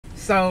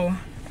So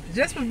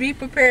just be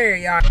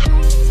prepared, y'all.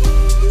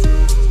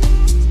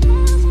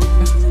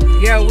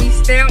 Yeah, we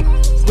stamped.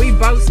 We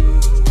both.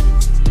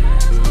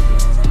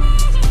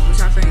 What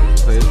y'all think?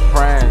 So it's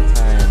prime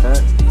time,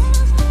 huh?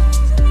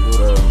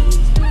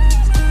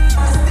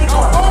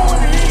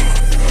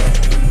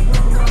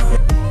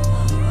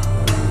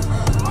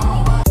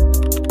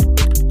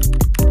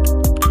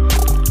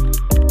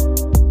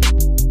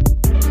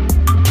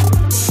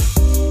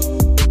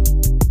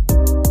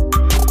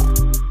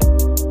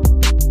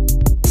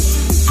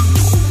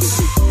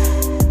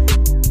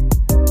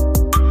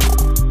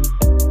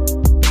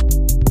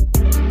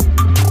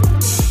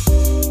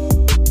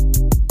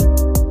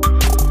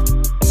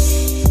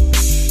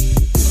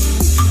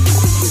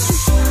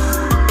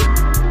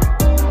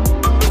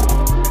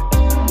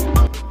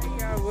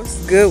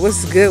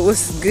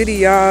 What's goody,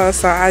 y'all?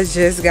 So I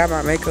just got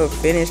my makeup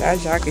finished.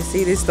 As y'all can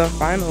see, this is the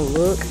final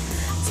look.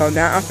 So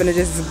now I'm finna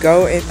just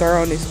go and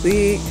throw on this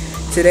wig.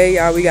 Today,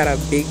 y'all, we got a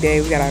big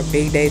day.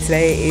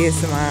 Today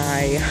is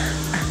my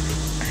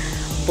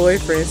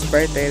boyfriend's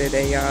birthday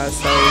today, y'all.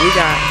 So we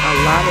got a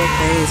lot of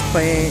things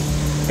planned.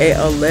 At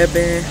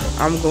 11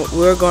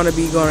 we're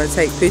gonna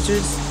take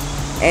pictures,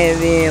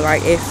 and then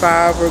like at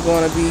 5 we're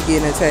gonna be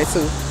getting a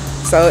tattoo.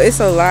 So it's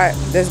a lot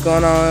that's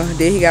going on.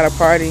 Then he got a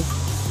party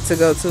to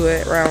go to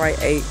it around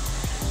like 8.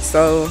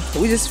 So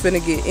we just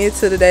finna get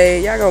into the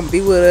day. Y'all gonna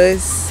be with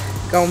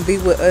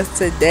us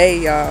today,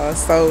 y'all.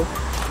 So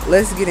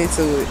let's get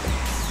into it.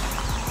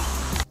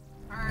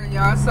 Alright,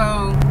 y'all,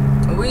 so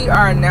we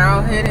are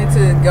now heading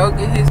to go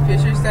get his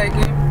pictures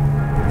taken.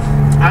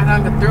 I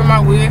done threw my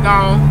wig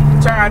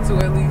on, tried to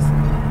at least,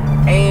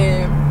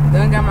 and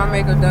done got my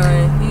makeup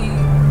done. He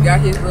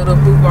got his little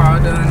boo ball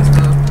done and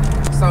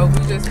stuff. So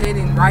we just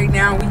heading right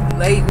now. We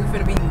late. We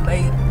finna be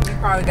late. We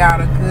probably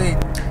got a good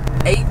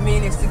 8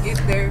 minutes to get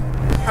there.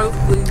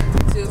 Hopefully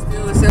she'll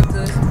still accept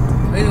us.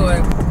 But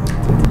anyway.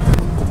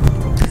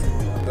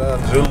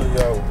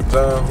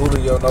 John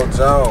Julio, no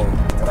John.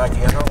 When I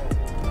get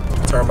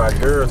home, turn my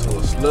girl to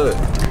a slut.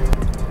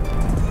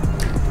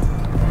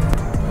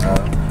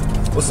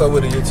 What's up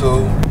with it,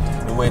 YouTube?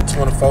 We went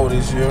 24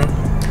 this year.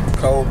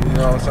 Cold, you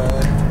know what I'm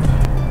saying?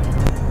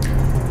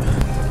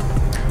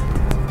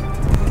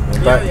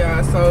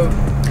 Yeah, so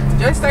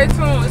just stay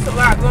tuned. It's a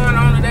lot going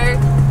on today.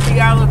 He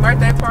got a little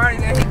birthday party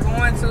that he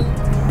going to.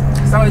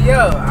 So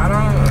yeah, I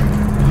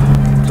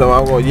don't.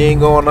 So you ain't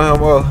going no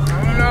more? I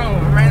don't know.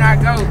 I may not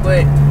go,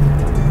 but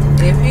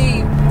if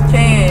he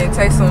can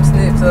take some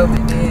snips of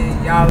it,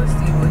 then y'all will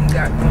see what he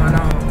got going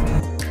on.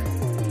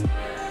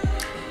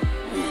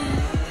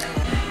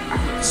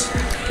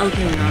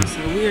 Okay, y'all. So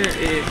we're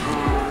at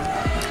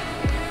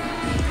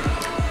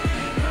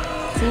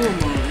Full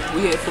Moon.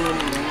 We at Full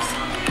Moon's,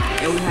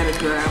 and we had to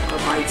grab a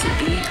bite to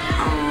eat.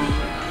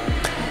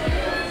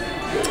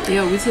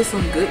 Yeah, we took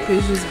some good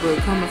pictures, but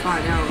come to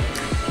find out,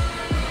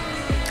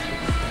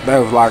 that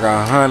was like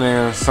 $100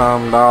 and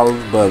some,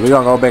 but we're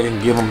gonna go back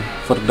and get them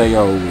for the day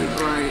over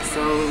with. Right,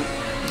 so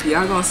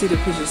y'all gonna see the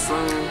pictures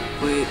soon,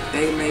 but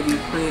they may be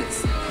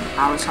prints.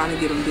 I was trying to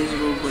get them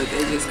digital, but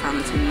they just kind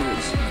of too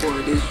much for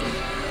digital.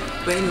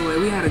 But anyway,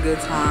 we had a good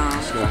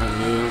time. She got her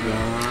nails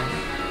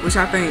done. Which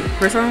I think,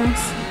 press-ons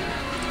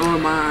or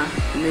my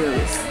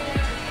nails?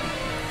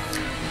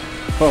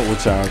 Fuck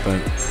what y'all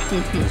think.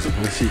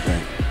 What she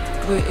think?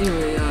 But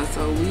anyway, y'all,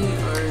 so we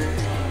are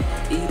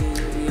eating.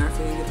 We are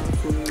finna get some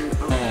food. You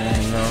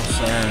know what I'm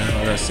saying?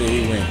 Like I said, he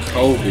went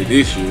COVID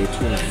this year,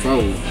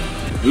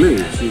 24.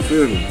 Bliss, you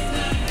feel me?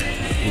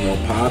 You know,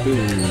 pop it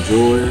and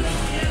enjoy it. You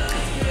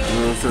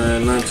know what I'm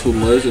saying? Nothing too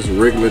much, just a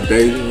regular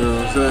day, you know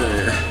what I'm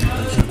saying?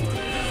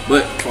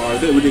 But as far as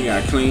that, we done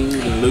got clean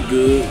and look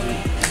good,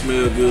 and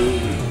smell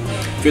good, and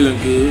feeling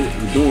good,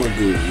 and doing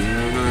good, you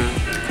know what I'm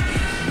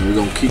saying? And we're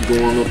gonna keep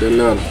going up that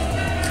ladder.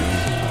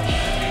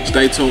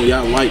 Stay tuned,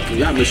 y'all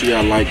make sure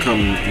y'all like,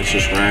 comment, and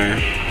subscribe.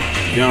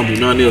 If y'all don't do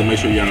nothing else, make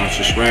sure y'all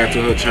subscribe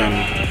to her channel.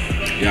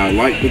 Y'all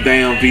like the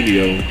damn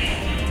video.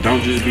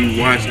 Don't just be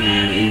watching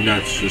and you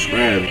not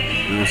subscribing.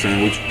 You know what I'm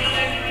saying?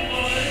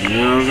 You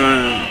know what I'm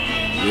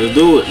saying? Let's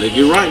do it. Let's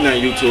get right now,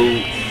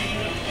 YouTube.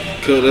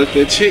 Cause that's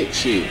that check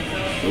shit.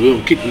 So we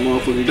gonna kick the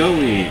motherfucking door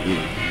in.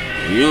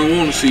 You don't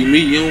wanna see me,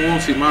 you don't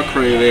wanna see my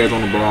crazy ass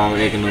on the blog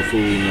acting no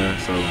fool now.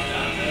 So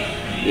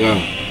yeah.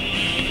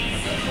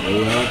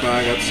 That's all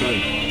I got to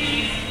say.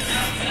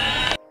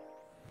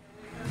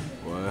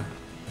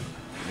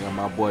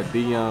 My boy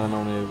Dion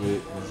on there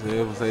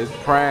with it's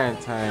prime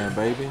time,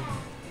 baby. You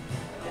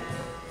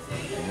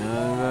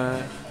know what I'm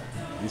saying?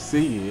 You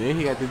see, and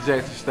he got the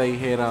Jackson State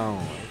head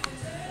on.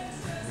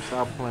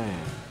 Stop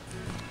playing.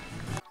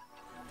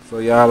 So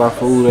y'all, our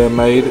food that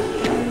made it.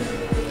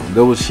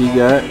 That what she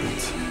got.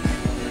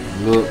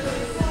 Look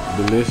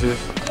delicious.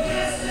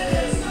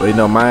 But you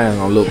know mine's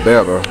gonna look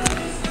better.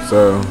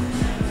 So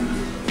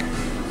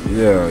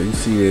yeah, you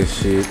see that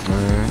shit,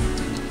 man.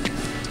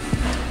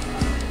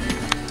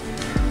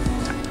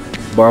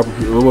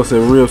 Barbecue, what's that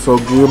rib so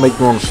good, make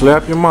you want to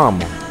slap your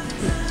mama.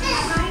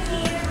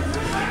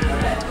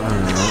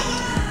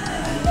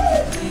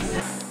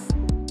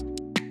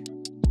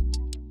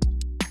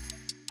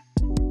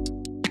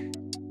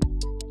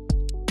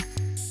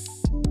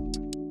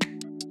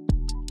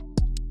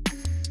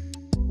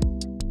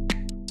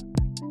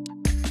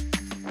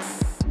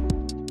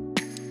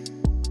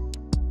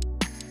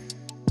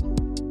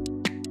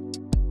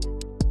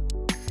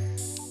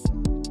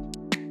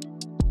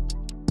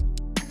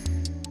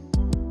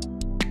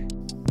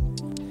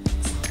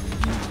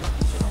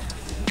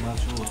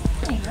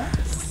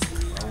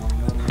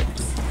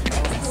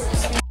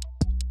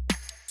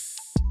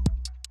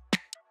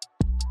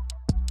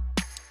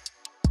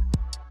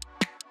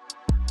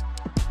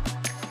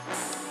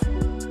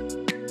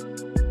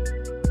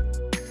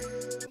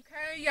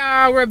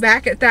 y'all, we're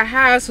back at the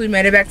house. We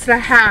made it back to the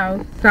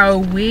house. So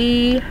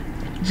we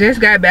just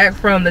got back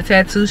from the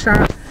tattoo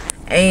shop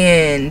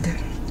and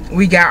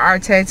we got our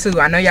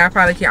tattoo. I know y'all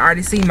probably can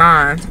already see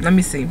mine. Let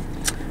me see.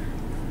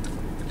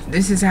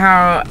 This is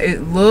how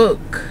it look.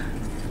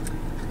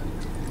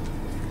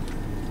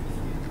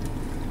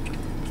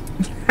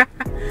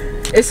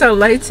 It's a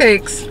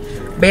latex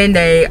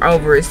band-aid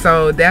over it,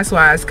 so that's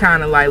why it's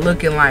kind of like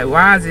looking like,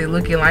 why is it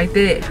looking like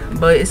that?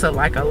 But it's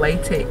like a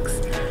latex.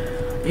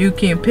 You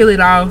can peel it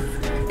off.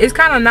 It's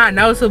kind of not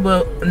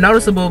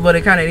noticeable, but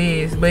it kind of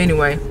is. But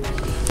anyway,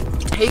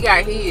 he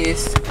got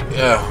his.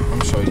 Yeah, I'm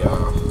gonna show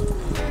y'all.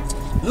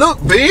 Look,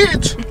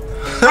 bitch.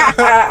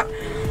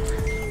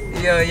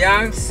 Yo,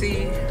 y'all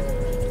see.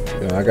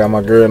 Yeah, I got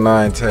my girl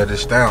name tatted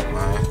stamp,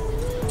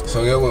 man.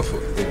 So yeah, if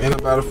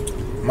anybody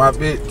my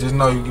bitch, just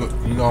know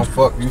you gonna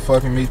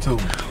fucking me too.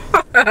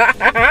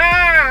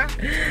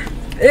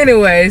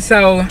 Anyway,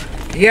 so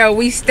yeah,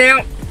 we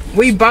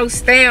both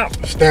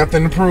stamped. Stamped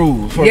and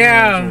approved.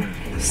 Yeah.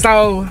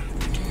 So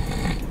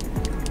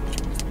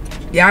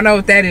y'all know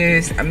what that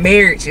is. A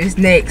marriage is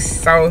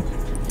next. So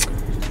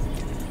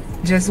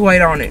just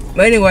wait on it.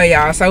 But anyway,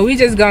 y'all, so we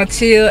just gonna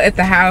chill at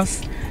the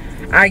house.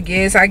 I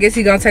guess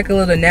he gonna take a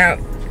little nap.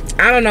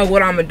 I don't know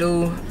what I'm gonna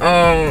do.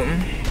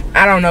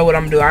 I don't know what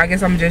I'm gonna do. I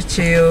guess I'm just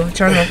chill,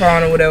 charge my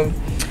phone or whatever.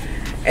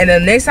 And the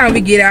next time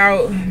we get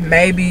out,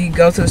 maybe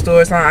go to the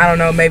store or something. I don't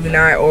know, maybe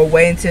not, or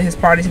wait until his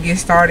party get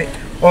started,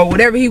 or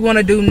whatever he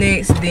wanna do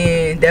next.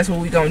 Then that's what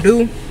we gonna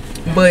do.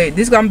 But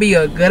this gonna be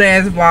a good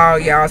ass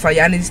vlog, y'all. So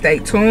y'all need to stay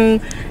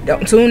tuned.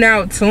 Don't tune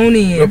out, tune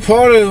in. The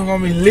party is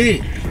gonna be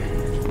lit.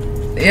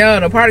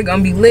 Yeah, the party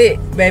gonna be lit,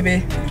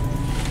 baby.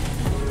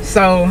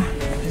 So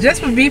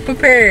just be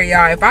prepared,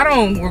 y'all. If I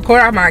don't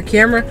record off my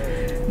camera,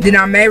 then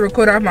I may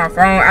record off my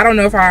phone. I don't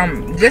know if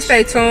I'm. Just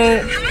stay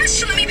tuned.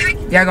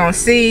 Y'all gonna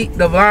see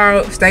the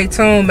vlog. Stay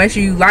tuned. Make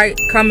sure you like,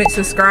 comment,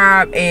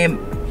 subscribe, and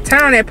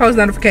turn on that post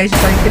notification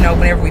so you can know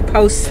whenever we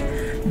post,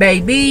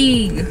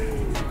 baby.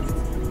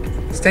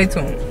 Stay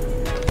tuned.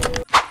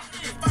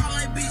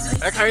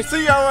 I can't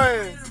see your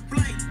ass.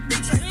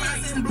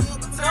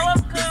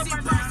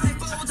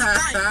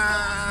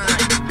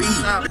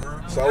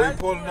 So we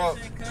pulling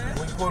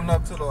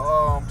up to the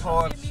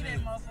party.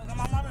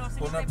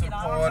 Pulling up to the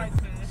party.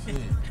 Shit.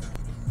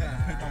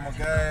 Pick on my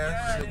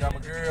guys. Shit, got my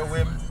girl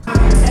with me.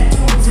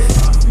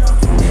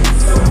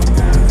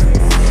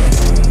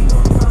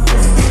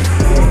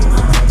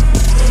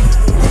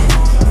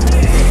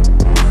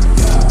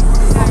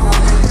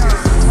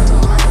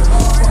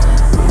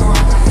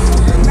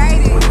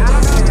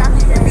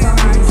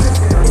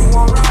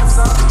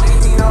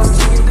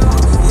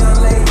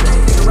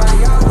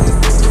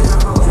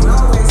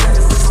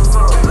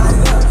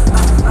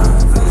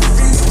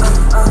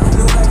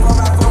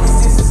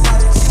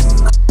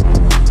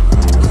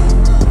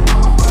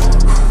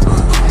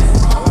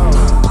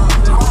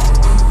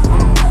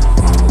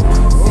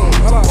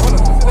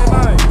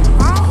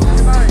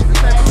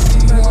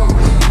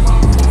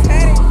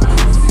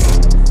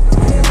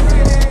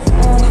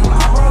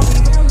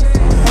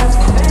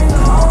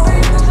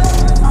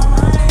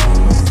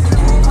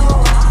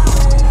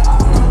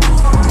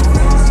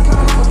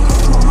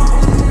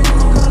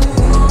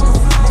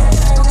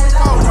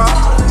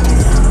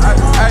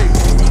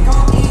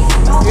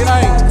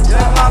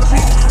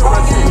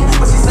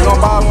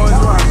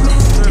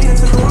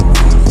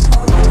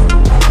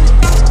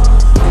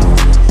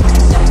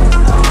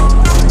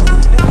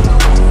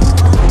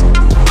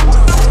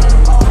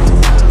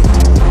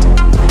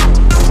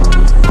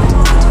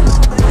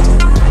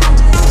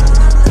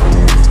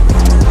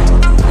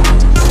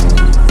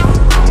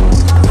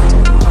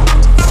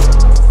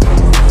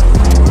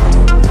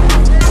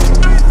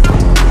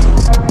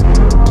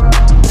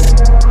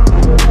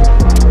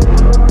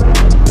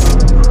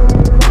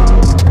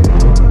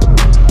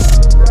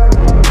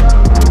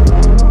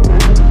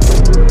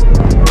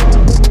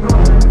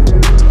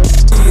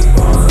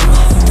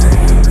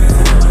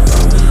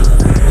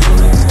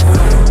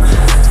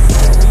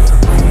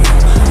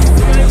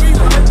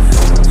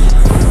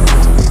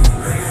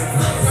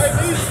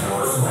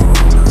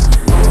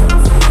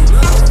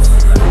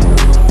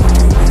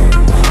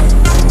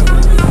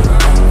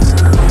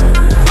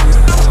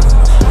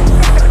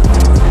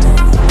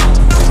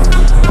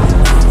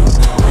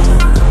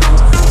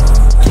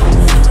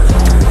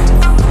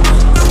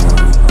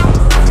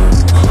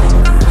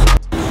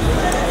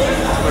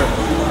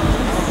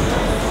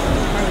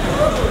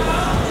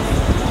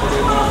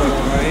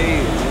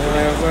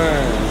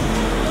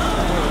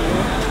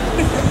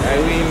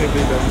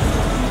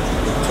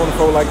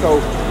 Like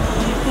Kobe.